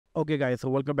Okay guys, so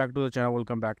welcome back to the channel,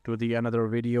 welcome back to the another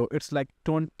video. It's like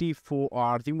 24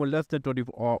 hours, even less than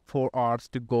 24 hours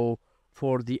to go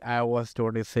for the iOS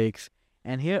 26.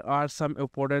 And here are some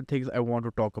important things I want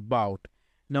to talk about.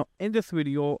 Now in this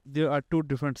video, there are two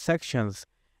different sections.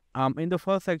 In the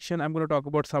first section, I'm going to talk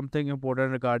about something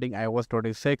important regarding iOS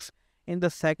 26. In the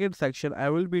second section, I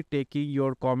will be taking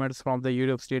your comments from the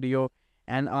YouTube studio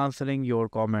and answering your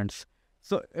comments.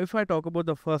 So if I talk about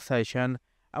the first session,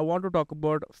 I want to talk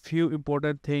about few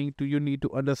important things you need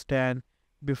to understand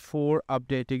before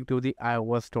updating to the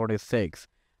iOS 26.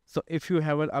 So if you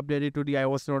haven't updated to the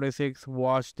iOS 26,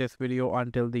 watch this video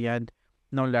until the end.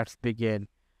 Now let's begin.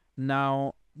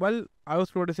 Now, well,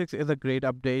 iOS 26 is a great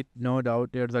update, no doubt.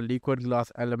 There's a liquid glass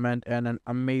element and an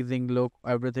amazing look.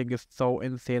 Everything is so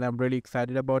insane. I'm really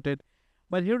excited about it.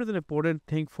 But here is an important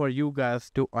thing for you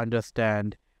guys to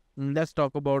understand. Let's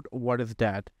talk about what is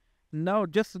that. Now,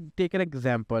 just take an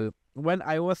example. When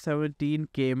iOS 17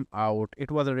 came out,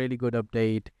 it was a really good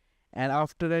update. And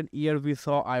after an year, we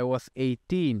saw iOS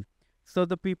 18. So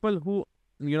the people who,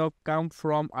 come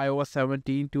from iOS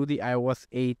 17 to the iOS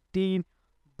 18,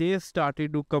 they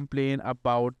started to complain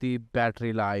about the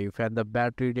battery life and the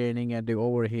battery draining and the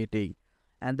overheating.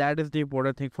 And that is the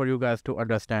important thing for you guys to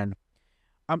understand.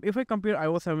 If I compare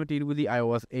iOS 17 with the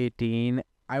iOS 18,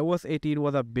 iOS 18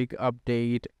 was a big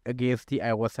update against the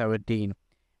iOS 17.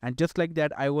 And just like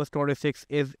that, iOS 26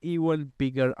 is even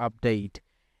bigger update.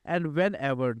 And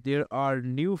whenever there are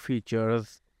new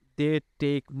features, they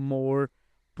take more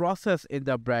process in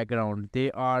the background.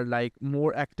 They are like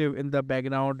more active in the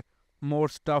background, more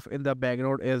stuff in the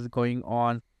background is going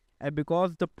on. And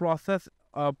because the process,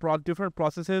 different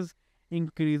processes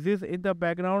increases in the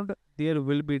background, there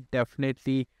will be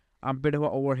definitely a bit of a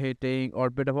overheating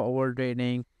or bit of a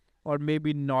overdraining or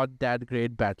maybe not that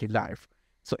great battery life.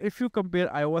 So if you compare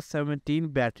iOS 17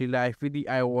 battery life with the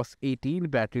iOS 18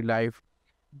 battery life,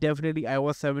 definitely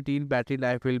iOS 17 battery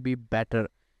life will be better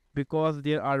because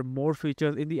there are more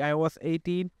features in the iOS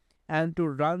 18, and to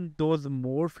run those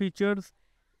more features,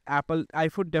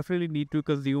 iPhone definitely need to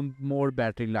consume more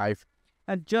battery life.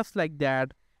 And just like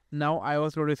that, now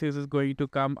iOS 26 is going to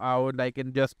come out like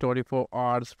in just 24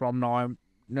 hours from now.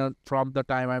 From the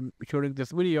time I'm shooting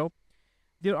this video,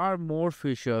 there are more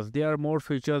features. There are more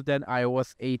features than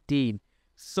iOS 18.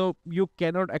 So you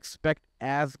cannot expect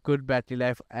as good battery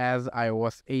life as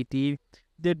iOS 18.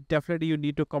 There definitely you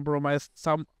need to compromise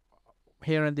some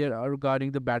here and there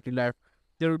regarding the battery life.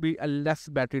 There will be a less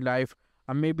battery life,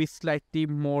 maybe slightly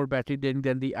more battery than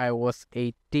the iOS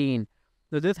 18.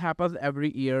 So this happens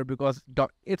every year because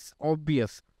it's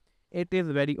obvious. It is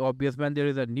very obvious when there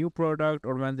is a new product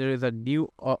or when there is a new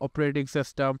operating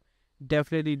system.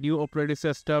 Definitely new operating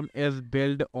system is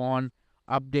built on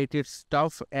updated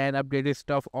stuff, and updated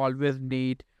stuff always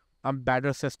need a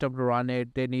better system to run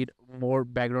it. They need more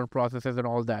background processes and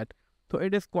all that. So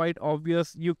it is quite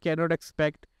obvious you cannot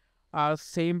expect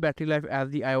same battery life as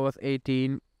the iOS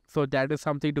 18. So that is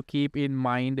something to keep in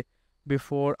mind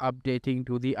before updating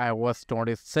to the iOS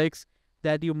 26,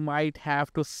 that you might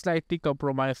have to slightly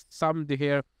compromise some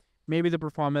here, maybe the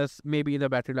performance, maybe the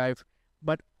battery life.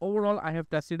 But overall, I have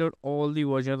tested out all the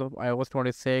versions of iOS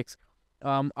 26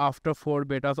 after 4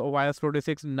 betas of iOS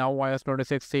 26. Now iOS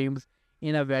 26 seems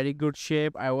in a very good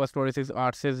shape. iOS 26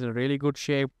 RC is in really good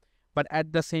shape. But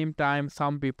at the same time,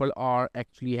 some people are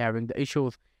actually having the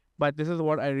issues. But this is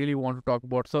what I really want to talk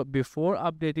about. So before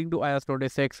updating to iOS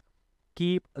 26,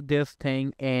 keep this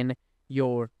thing in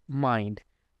your mind.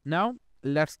 Now,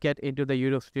 let's get into the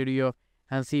YouTube studio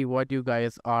and see what you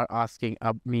guys are asking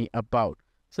me about.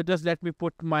 So just let me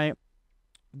put my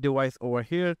device over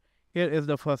here. Here is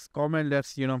the first comment.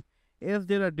 Let's, is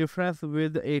there a difference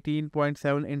with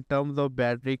 18.7 in terms of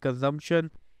battery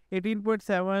consumption?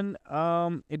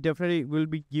 18.7, it definitely will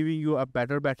be giving you a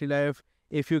better battery life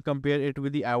if you compare it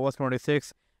with the iOS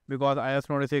 26, because iOS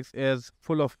 26 is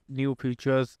full of new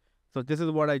features. So this is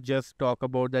what I just talked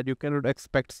about, that you cannot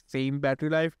expect same battery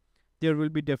life. There will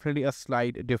be definitely a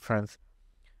slight difference.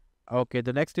 Okay,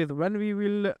 the next is when we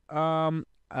will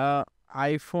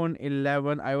iPhone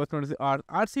 11 iOS 26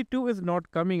 RC2 is not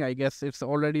coming. I guess it's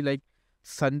already like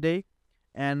Sunday,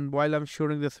 and while I'm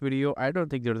shooting this video, I don't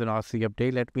think there's an RC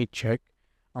update. Let me check.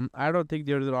 I don't think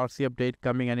there's an RC update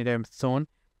coming anytime soon.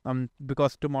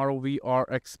 Because tomorrow we are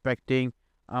expecting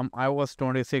iOS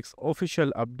 26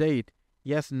 official update.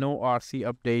 Yes, no RC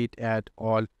update at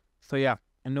all. So yeah,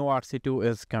 no RC2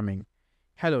 is coming.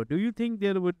 Hello, do you think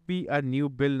there would be a new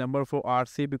build number for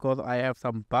RC because I have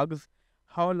some bugs?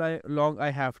 How long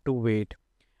I have to wait?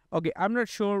 Okay, I'm not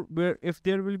sure where if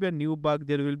there will be a new bug,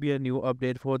 there will be a new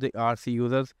update for the RC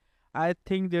users. I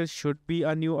think there should be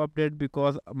a new update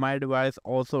because my device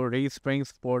also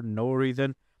resprings for no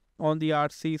reason on the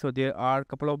RC. So there are a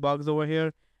couple of bugs over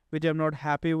here which I'm not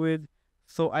happy with.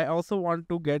 So I also want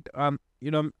to get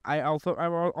I also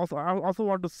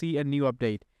want to see a new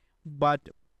update, but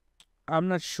I'm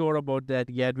not sure about that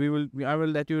yet. I will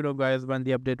let you know guys when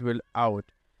the update will out.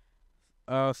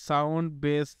 Sound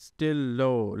base still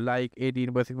low, like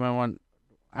 18 by 6.1.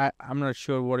 I'm not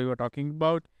sure what you were talking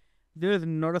about. There is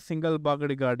not a single bug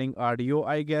regarding audio,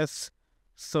 I guess.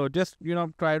 So just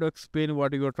try to explain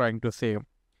what you are trying to say.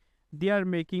 They are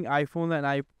making iPhone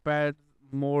and iPad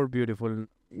more beautiful.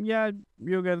 Yeah,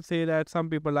 you can say that. Some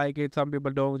people like it, some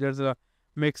people don't. There's a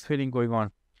mixed feeling going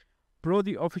on. Bro,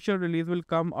 the official release will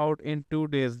come out in 2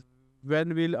 days.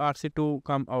 When will RC2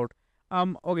 come out?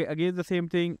 Okay, again the same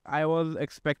thing. I was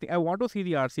expecting. I want to see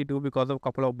the RC2 because of a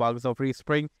couple of bugs of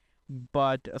respring,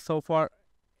 but so far,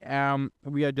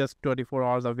 we are just 24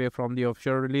 hours away from the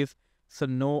official release, so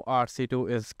no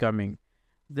RC2 is coming.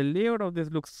 The layout of this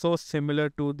looks so similar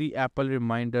to the Apple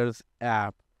Reminders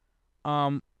app.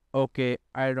 Um, okay,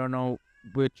 I don't know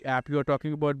which app you are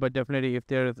talking about, but definitely if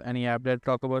there is any app that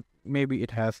talk about, maybe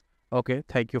it has. Okay,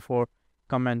 thank you for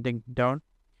commenting down.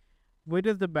 Which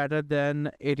is the better than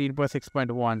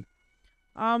 18.6.1?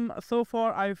 So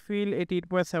far I feel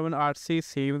 18.7 RC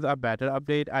seems a better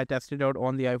update. I tested out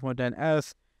on the iPhone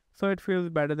XS, so it feels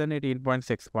better than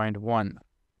 18.6.1.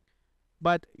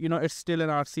 But it's still an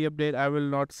RC update. I will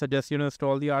not suggest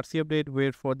install the RC update.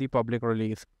 Wait for the public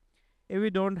release. If we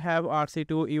don't have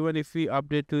RC2, even if we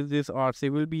update to this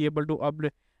RC, we'll be able to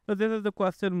update. So this is the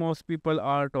question most people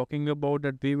are talking about,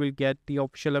 that we will get the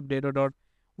official update or not.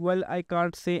 Well, I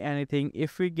can't say anything.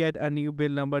 If we get a new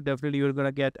build number, definitely you're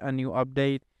gonna get a new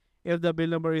update. If the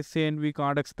build number is same, we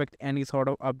can't expect any sort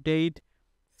of update.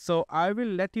 So I will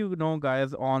let you know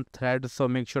guys on Threads, so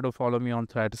make sure to follow me on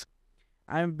Threads.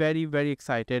 I'm very, very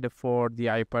excited for the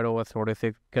iPadOS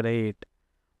 26. Great.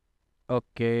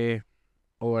 Okay,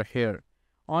 over here.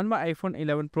 On my iPhone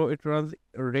 11 Pro, it runs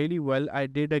really well. I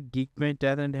did a Geekbench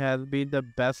test and it has been the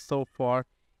best so far,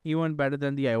 even better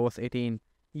than the iOS 18.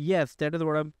 Yes, that is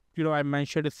what I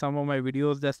mentioned in some of my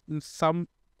videos. That some,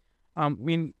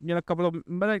 a couple of,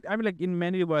 but like in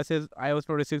many devices, iOS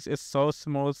 26 is so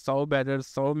smooth, so better,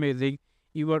 so amazing.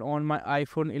 Even on my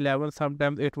iPhone 11,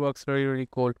 sometimes it works really, really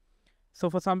cool. So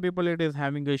for some people, it is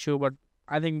having an issue, but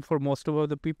I think for most of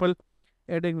the people,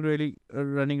 it is really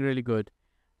running really good.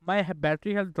 My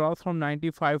battery health drops from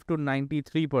 95 to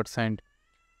 93%.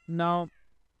 Now,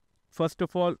 first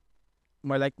of all,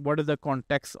 what is the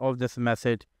context of this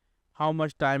message? How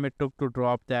much time it took to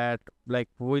drop that? Like,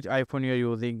 which iPhone you're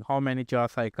using? How many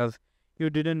charge cycles? You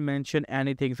didn't mention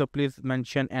anything, so please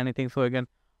mention anything so I can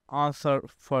answer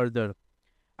further.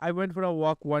 I went for a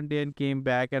walk one day and came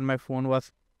back, and my phone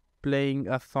was playing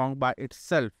a song by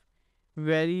itself.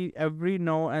 Every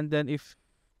now and then, if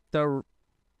the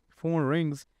phone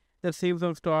rings, the same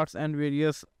song starts, and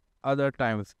various other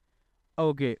times.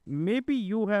 Okay, maybe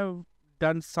you have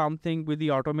done something with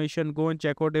the automation. Go and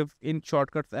check out if in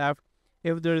Shortcuts app,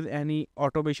 if there is any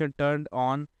automation turned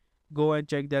on. Go and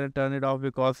check that and turn it off,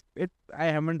 because I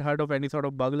haven't heard of any sort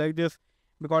of bug like this,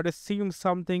 because it seems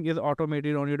something is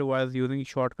automated on your device using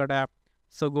Shortcut app.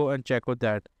 So go and check out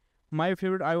that. My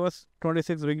favorite iOS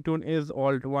 26 ringtone is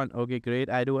Alt 1. Okay, great.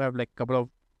 I do have like a couple of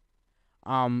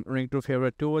ringtone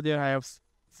favorite too over there. I have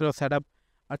set up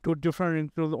two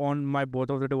different ringtones on my both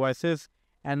of the devices,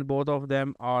 and both of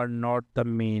them are not the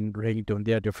main ringtone.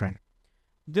 They are different.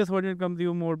 This version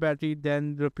consumes more battery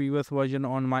than the previous version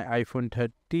on my iPhone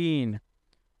 13.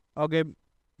 Okay,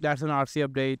 that's an RC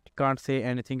update. Can't say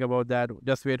anything about that.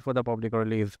 Just wait for the public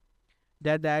release.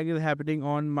 That lag is happening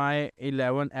on my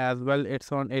 11 as well.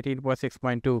 It's on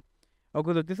 18.6.2.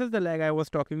 Okay, so this is the lag I was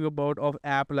talking about of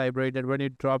app library, that when you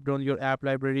drop down your app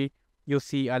library, you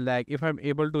see a lag. If I'm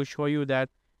able to show you that,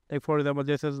 like for example,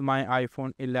 this is my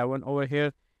iPhone 11 over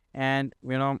here, and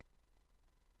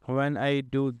when I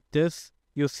do this,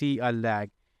 you see a lag.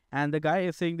 And the guy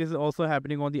is saying this is also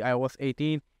happening on the iOS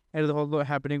 18. It is also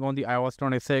happening on the iOS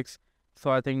 26. So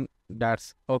I think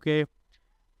that's okay.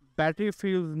 Battery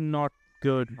feels not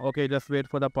good. Okay, just wait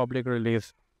for the public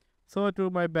release. So too,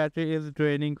 my battery is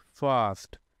draining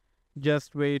fast.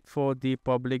 Just wait for the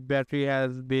public. Battery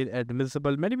has been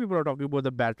admissible. Many people are talking about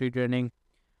the battery draining.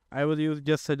 I will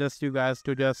just suggest you guys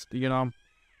to just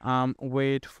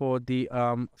wait for the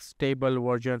stable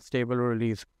version, stable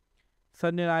release.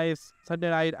 Sunday night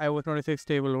iOS 26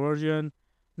 stable version.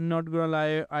 Not gonna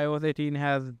lie, iOS 18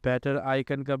 has better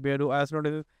icon compared to iOS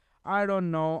 26. I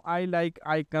don't know. I like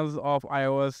icons of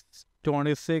iOS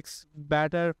 26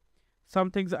 better. Some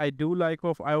things I do like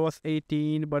of iOS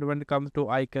 18, but when it comes to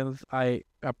icons, I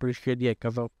appreciate the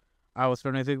icons of iOS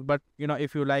 26. But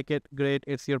if you like it, great.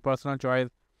 It's your personal choice.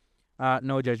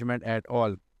 No judgment at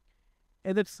all.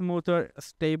 Is it smoother,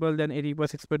 stable than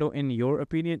 18.6.0 in your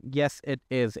opinion? Yes, it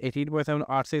is. 18.7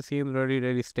 RC seems really,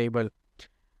 really stable.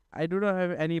 I do not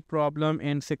have any problem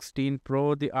in 16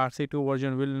 Pro. The RC2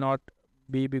 version will not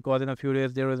be, because in a few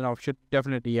days there is an option.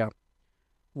 Definitely, yeah.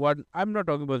 What I'm not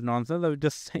talking about nonsense. I'm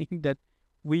just saying that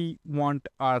we want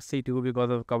RC2 because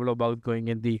of a couple of bugs going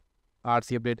in the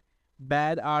RC update.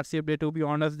 Bad RC update, to be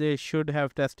honest, they should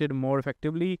have tested more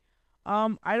effectively.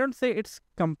 I don't say it's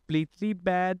completely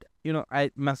bad.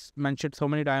 I must mention so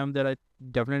many times that I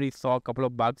definitely saw a couple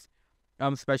of bugs.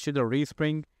 Especially the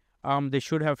respring. They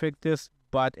should have fixed this,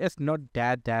 but it's not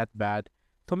that bad.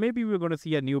 So maybe we're going to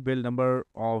see a new build number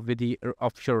with the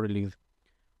official release.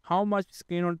 How much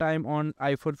screen on time on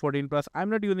iPhone 14 Plus?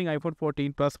 I'm not using iPhone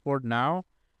 14 Plus for now,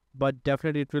 but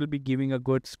definitely it will be giving a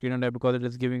good screen on time, because it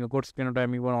is giving a good screen on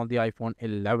time even on the iPhone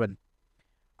 11.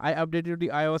 I updated the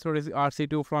iOS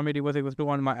RC2 from 81.6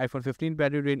 on my iPhone 15.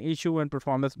 Battery drain issue and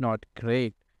performance not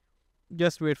great.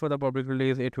 Just wait for the public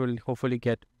release. It will hopefully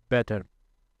get better.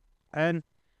 And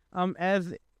when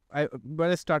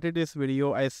I started this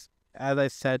video, as I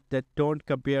said, that don't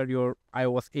compare your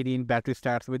iOS 18 battery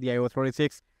stats with the iOS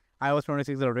 26. iOS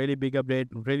 26 is a really big update,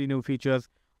 really new features,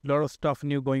 a lot of stuff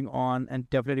new going on, and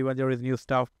definitely when there is new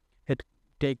stuff, it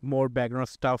take more background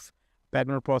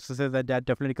processes, and that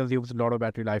definitely consumes a lot of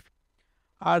battery life.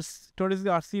 Our 26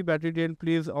 RC battery drain,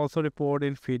 please also report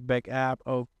in feedback app.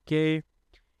 Okay.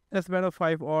 In a span of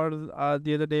 5 hours,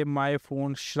 the other day my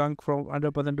phone shrunk from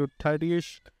 100% to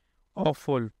 30ish or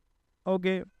full.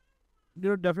 Okay.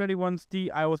 Definitely once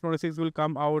the iOS 26 will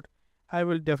come out, I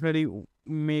will definitely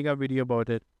make a video about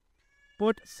it.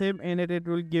 Put SIM in it, it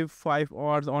will give 5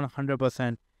 hours on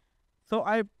 100%. So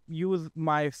I use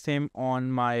my SIM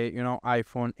on my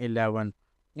iPhone 11,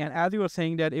 and as you were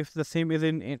saying that if the SIM is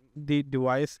in the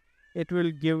device, it will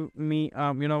give me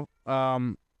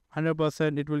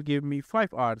 100%. It will give me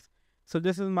 5 hours. So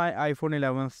this is my iPhone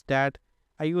 11 stat.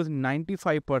 I use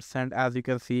 95%. As you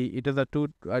can see, it is a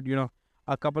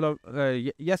couple of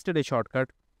yesterday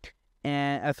shortcut,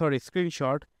 and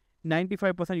screenshot.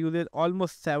 95% uses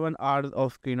almost 7 hours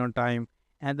of screen on time,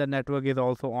 and the network is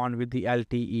also on with the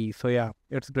LTE. So yeah,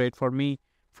 it's great for me.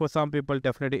 For some people,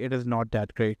 definitely it is not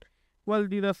that great. Well,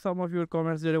 these are some of your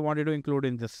comments that I wanted to include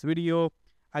in this video.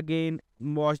 Again,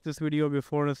 watch this video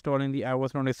before installing the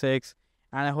iOS 26,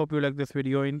 and I hope you like this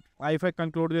video. If I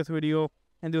conclude this video,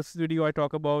 in this video I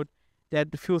talk about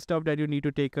that few stuff that you need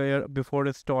to take care before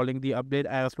installing the update.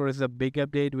 iOS 26 is a big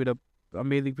update with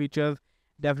amazing features.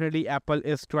 Definitely Apple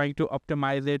is trying to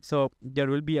optimize it, so there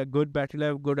will be a good battery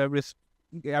life, good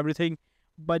everything,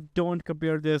 but don't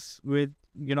compare this with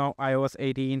iOS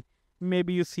 18.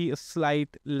 Maybe you see a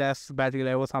slight less battery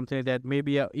life or something like that,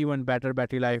 maybe a even better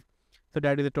battery life. So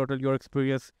that is a total your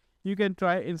experience. You can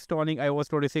try installing iOS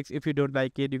 26. If you don't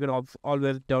like it, you can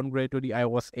always downgrade to the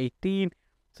iOS 18.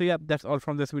 So yeah, that's all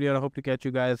from this video. I hope to catch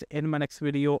you guys in my next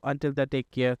video. Until then,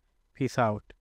 take care. Peace out.